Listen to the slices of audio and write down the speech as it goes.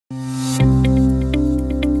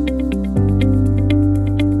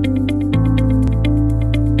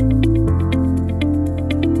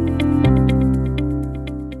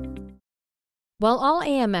While all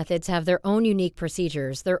AM methods have their own unique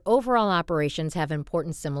procedures, their overall operations have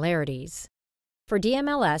important similarities. For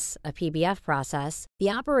DMLS, a PBF process, the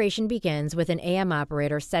operation begins with an AM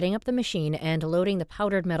operator setting up the machine and loading the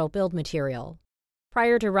powdered metal build material.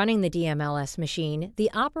 Prior to running the DMLS machine, the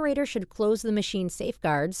operator should close the machine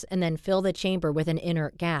safeguards and then fill the chamber with an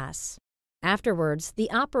inert gas. Afterwards, the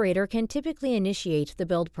operator can typically initiate the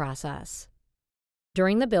build process.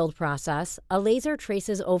 During the build process, a laser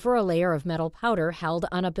traces over a layer of metal powder held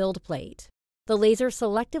on a build plate. The laser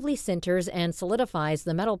selectively sinters and solidifies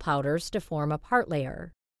the metal powders to form a part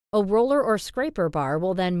layer. A roller or scraper bar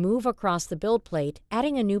will then move across the build plate,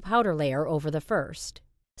 adding a new powder layer over the first.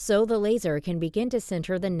 So the laser can begin to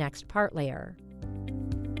sinter the next part layer.